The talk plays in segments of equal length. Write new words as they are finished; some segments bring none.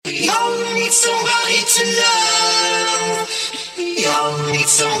somebody to love. We all need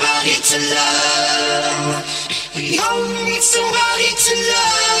somebody to love. We all need somebody to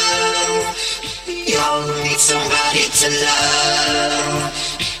love. We all need somebody to love.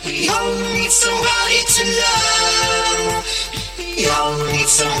 We all need somebody to love. We all need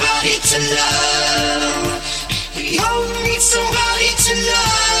somebody to love. We all need somebody to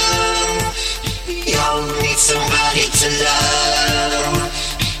love. We all need somebody to love.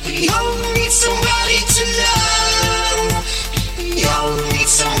 We all need somebody to love. We all need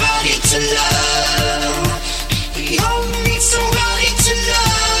somebody to love. We all need somebody to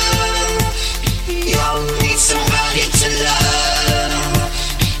love. We all need somebody to love.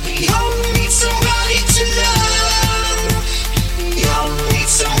 We all need somebody to love. We all need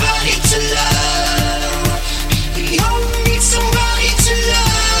somebody to love. We all need somebody to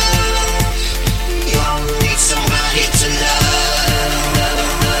love. We all need somebody to love.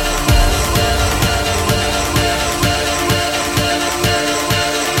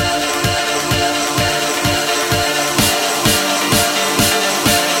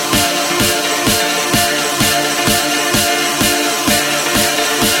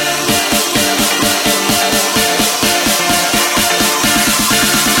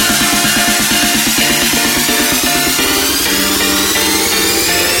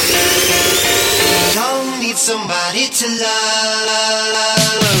 Somebody to love.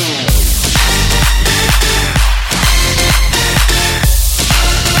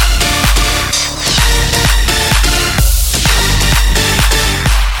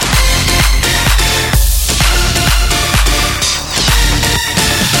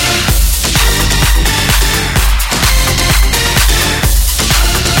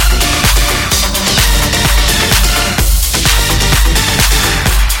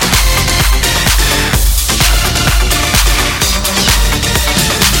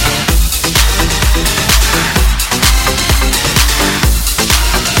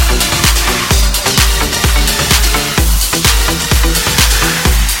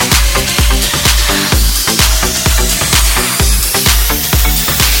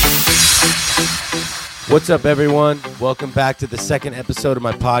 What's up, everyone? Welcome back to the second episode of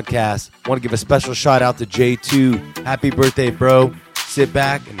my podcast. I want to give a special shout out to J2. Happy birthday, bro. Sit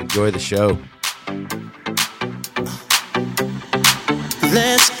back and enjoy the show.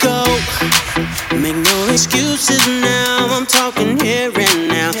 Let's go. Make no excuses now. I'm talking here and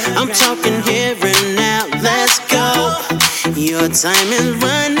now. I'm talking here and now. Let's go. Your time is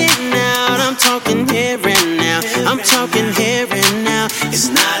running out. I'm talking here and now. I'm talking here and now. It's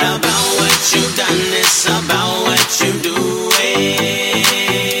not about what you've done, it's about what you doing.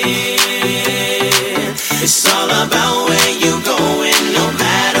 It's all about where you going, no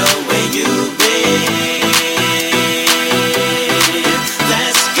matter where you've been.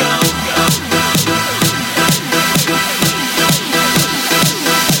 Let's go.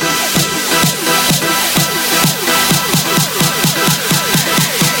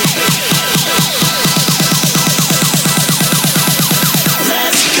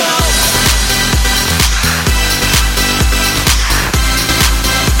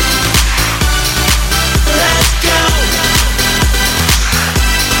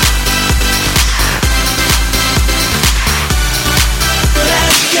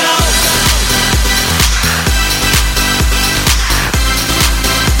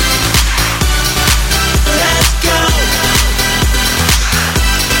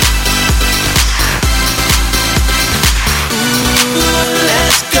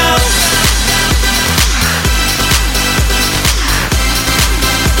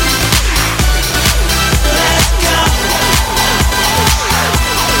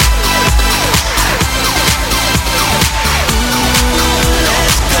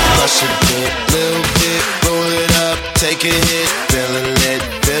 Take a hit, feeling lit,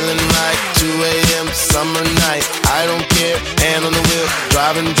 feeling right. 2 a.m. summer night, I don't care. Hand on the wheel,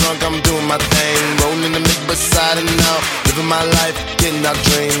 driving drunk, I'm doing my thing. Rolling the mid beside and out, living my life, getting our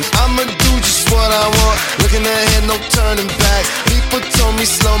dreams. I'ma do just what I want, looking ahead, no turning back. People told me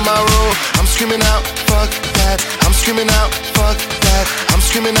slow my roll, I'm screaming out, fuck that. I'm screaming out, fuck that. I'm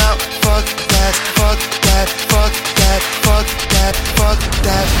screaming out, fuck that, fuck that, fuck that, fuck that, fuck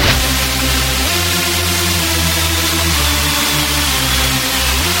that.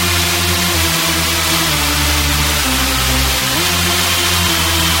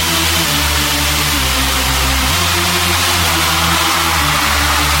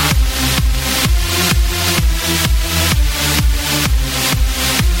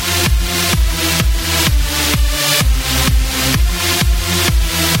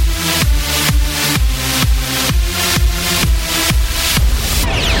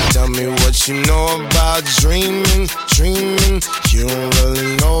 me what you know about dreaming, dreaming. You don't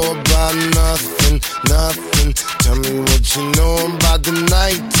really know about nothing, nothing. Tell me what you know about the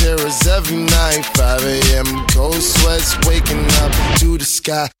night terrors every night. 5 a.m. cold sweats waking up to the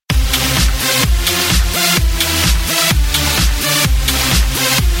sky.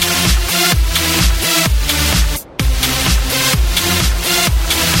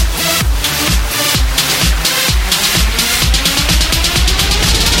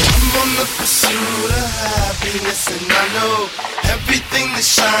 Pursuit of happiness, and I know everything that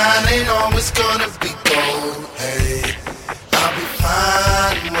shine ain't always gonna be gold. Hey, I'll be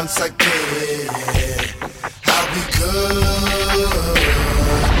fine once I get it. I'll be good.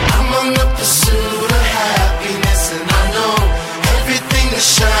 I'm on the pursuit of happiness, and I know everything that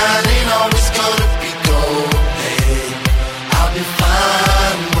shine ain't always gonna be gold. Hey, I'll be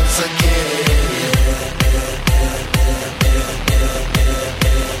fine once I get it.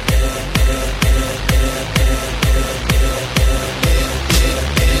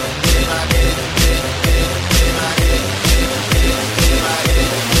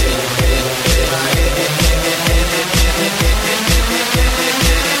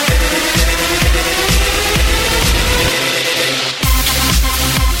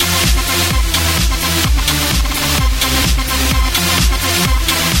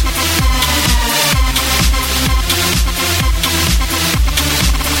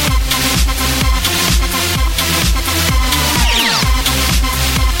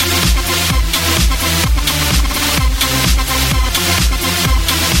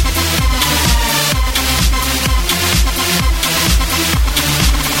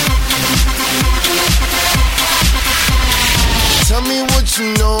 Tell me what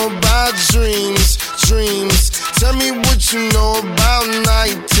you know about dreams, dreams. Tell me what you know about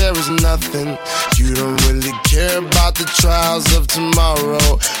night terrors, nothing. You don't really care about the trials of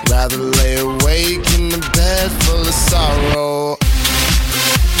tomorrow. Rather lay awake in the bed full of sorrow.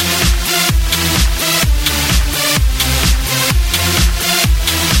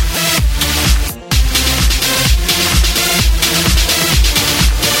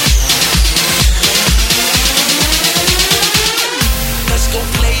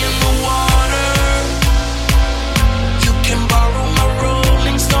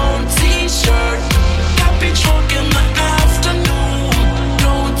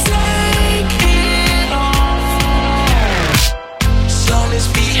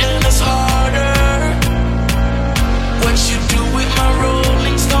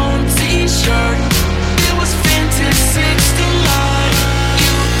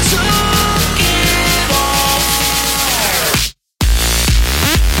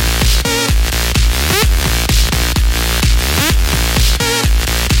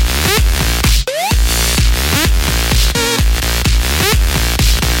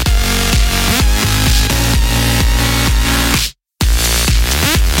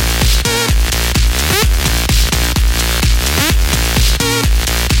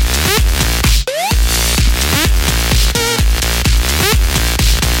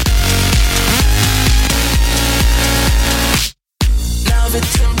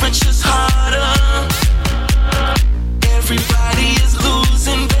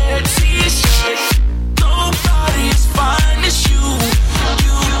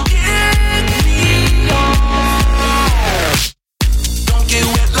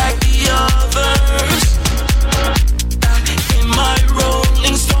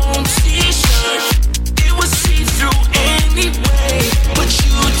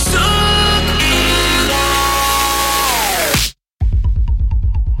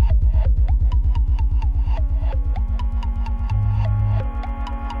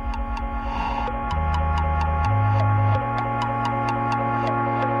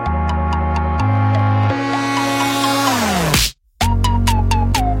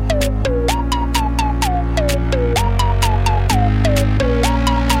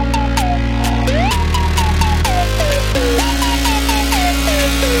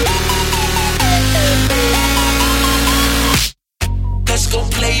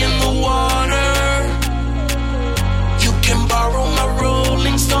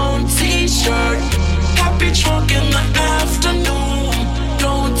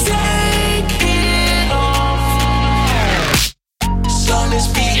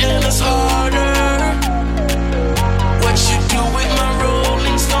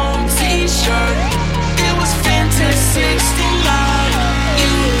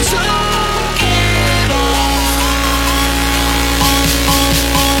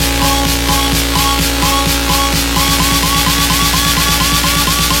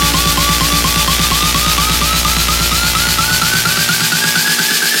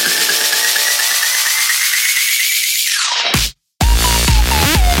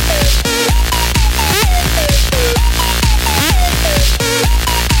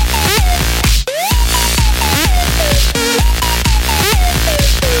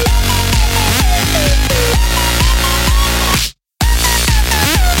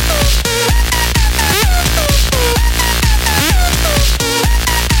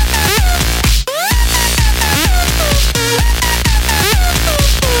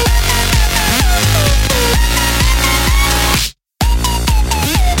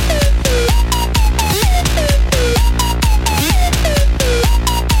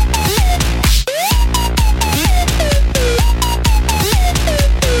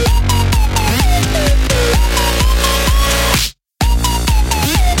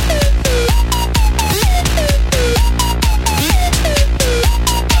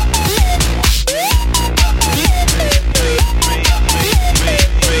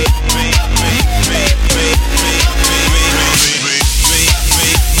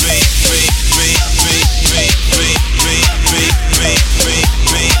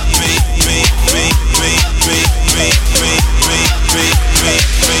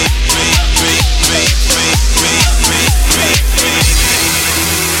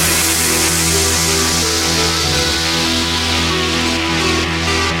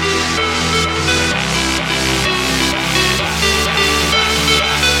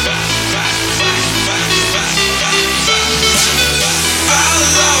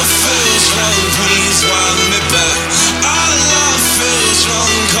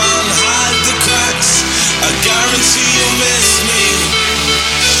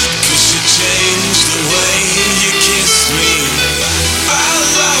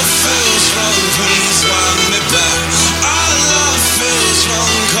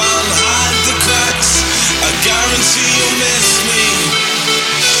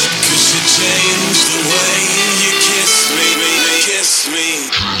 way you kiss me, kiss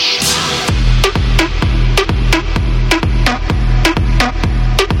me.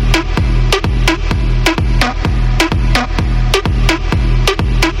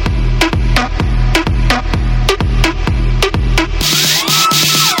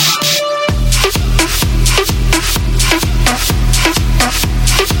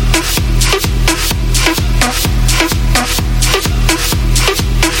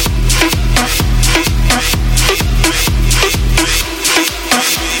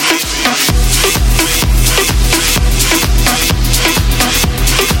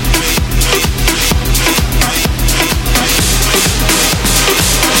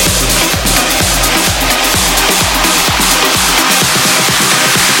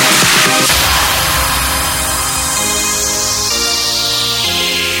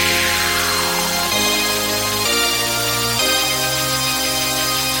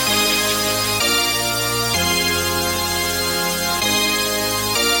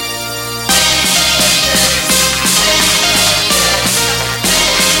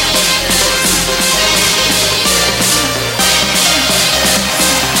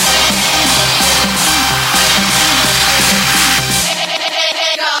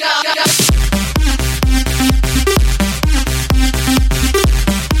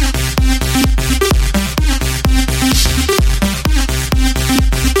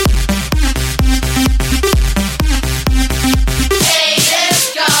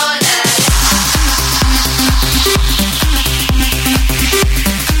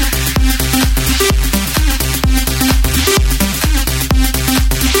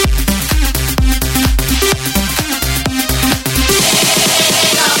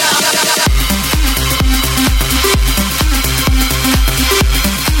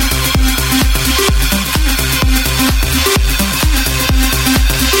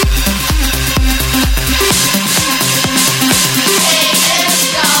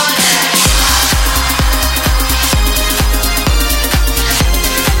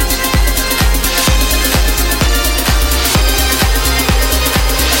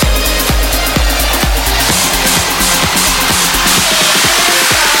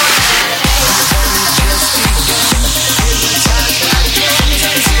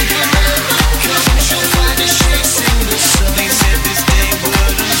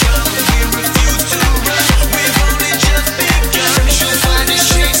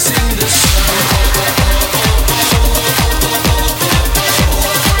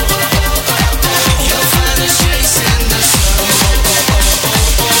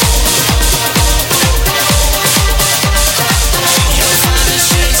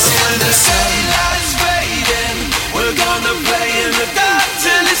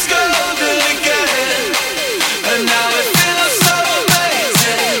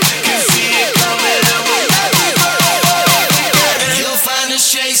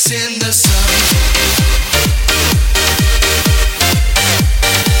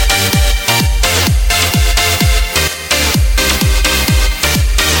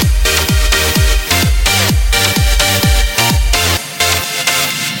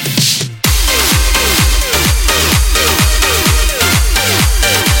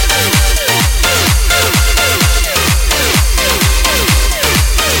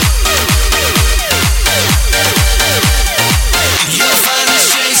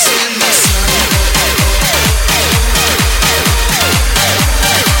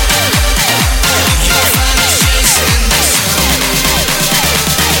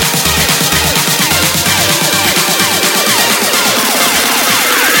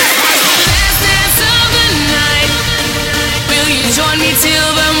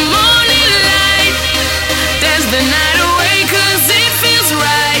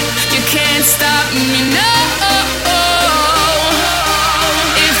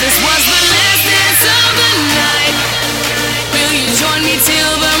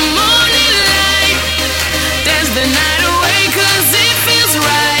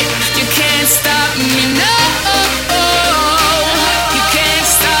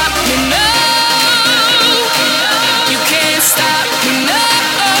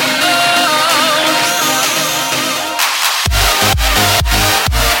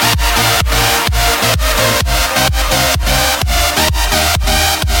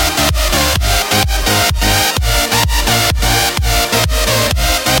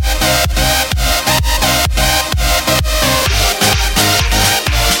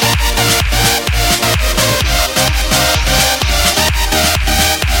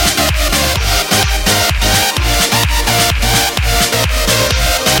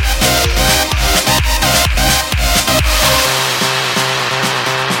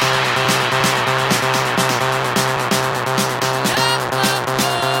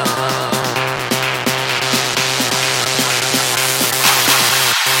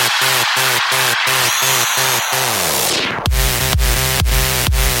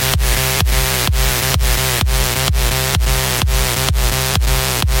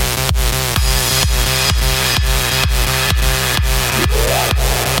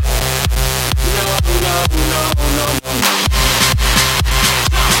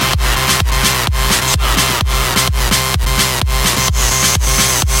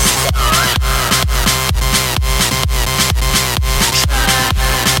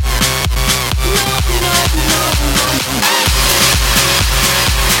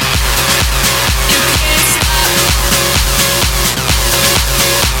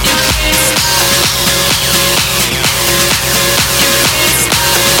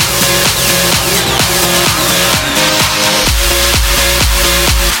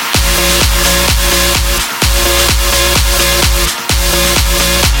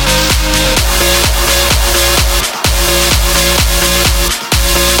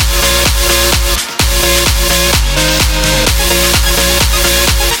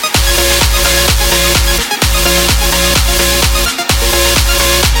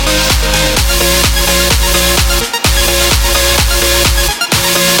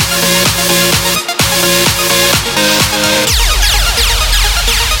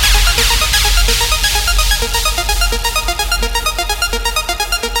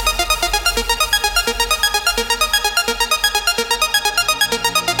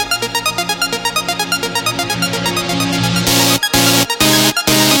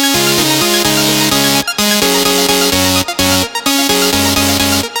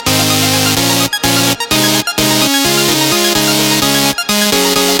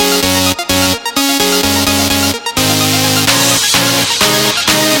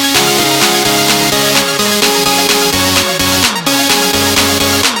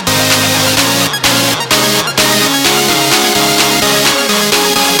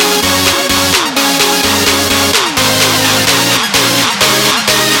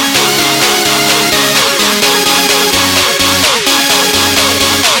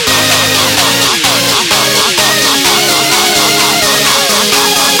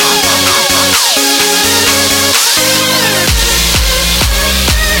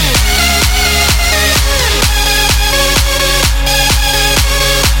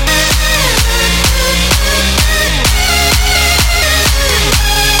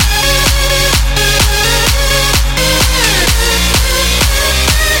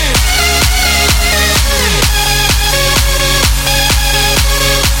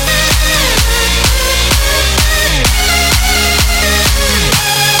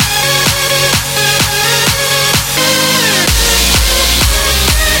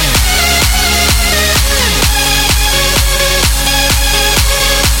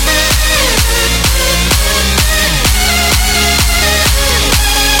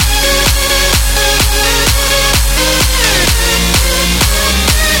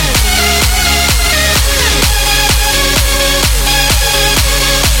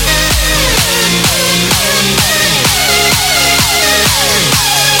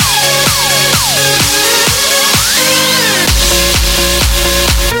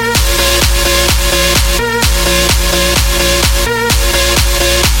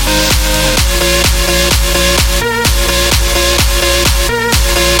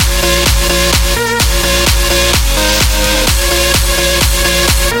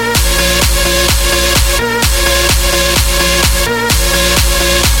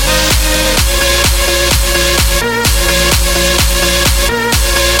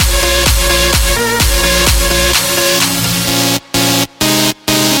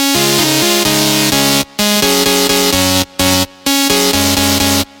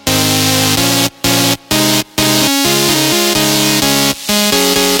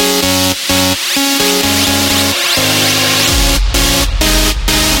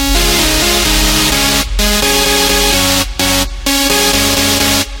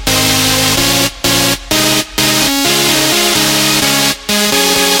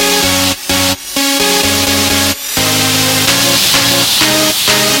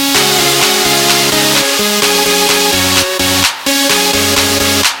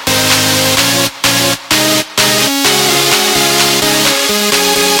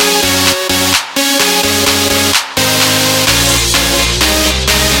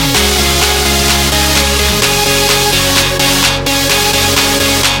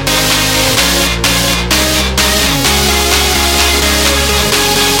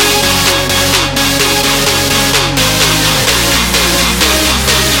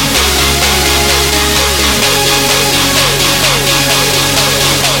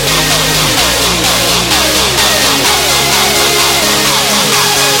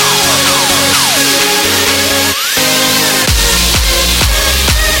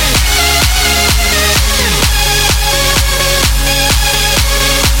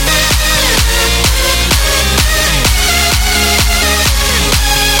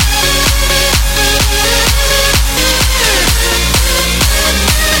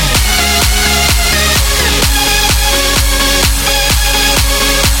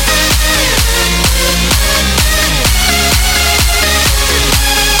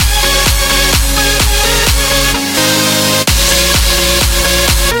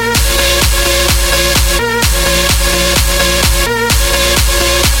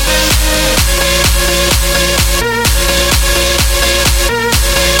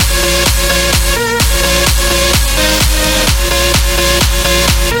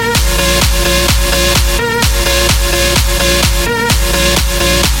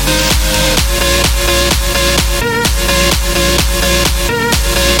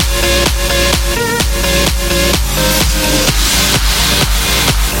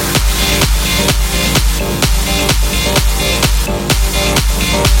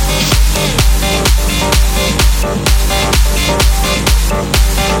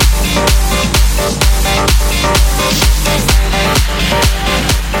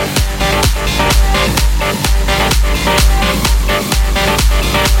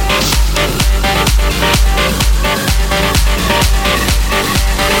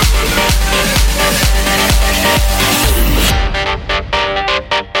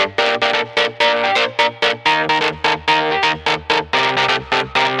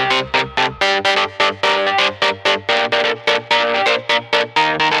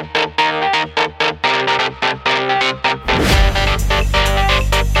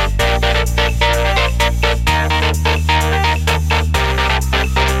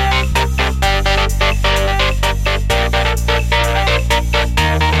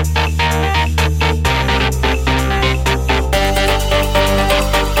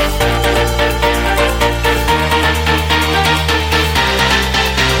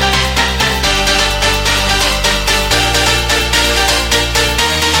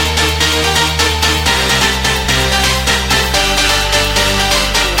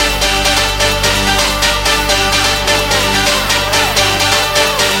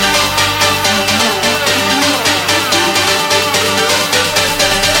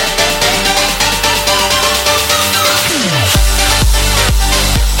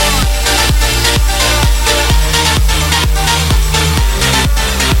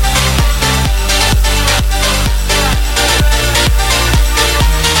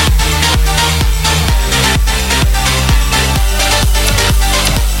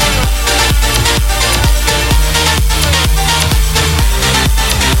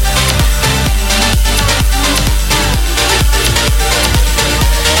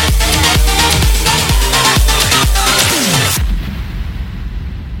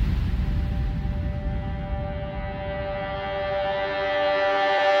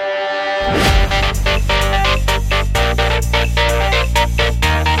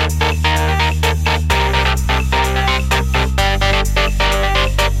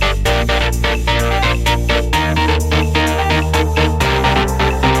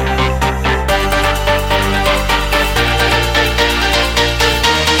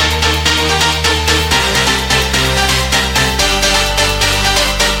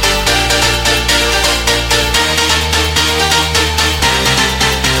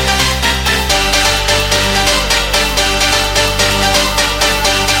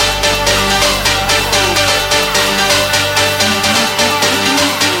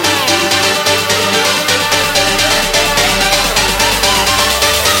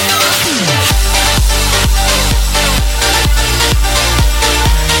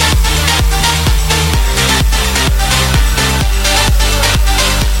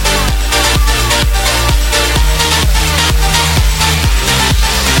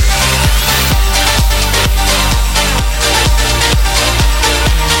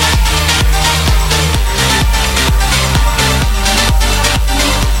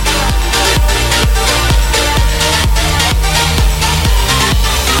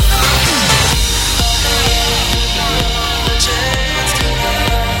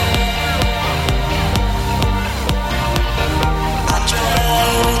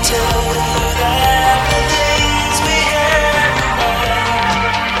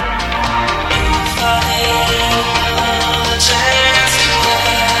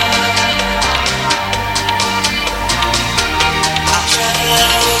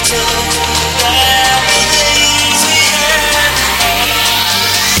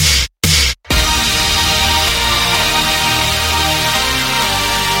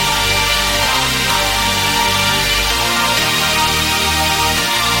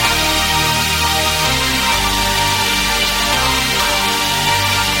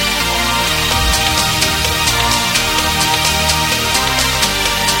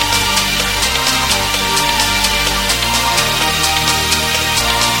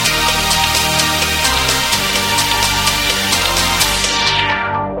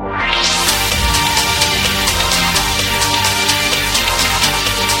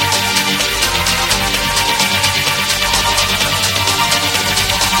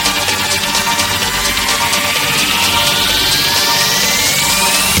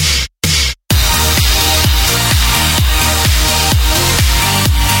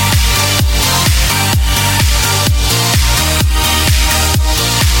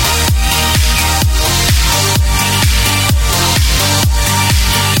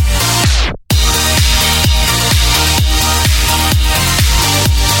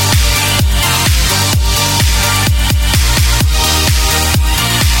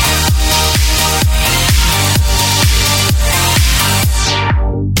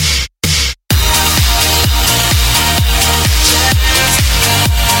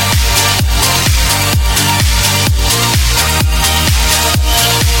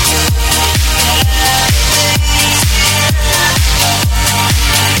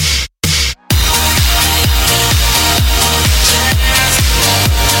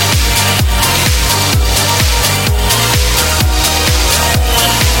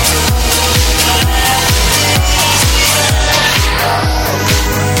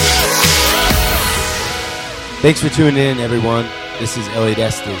 Thanks for tuning in, everyone. This is Elliot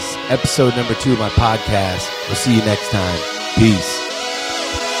Estes, episode number 2 of my podcast. We'll see you next time. Peace.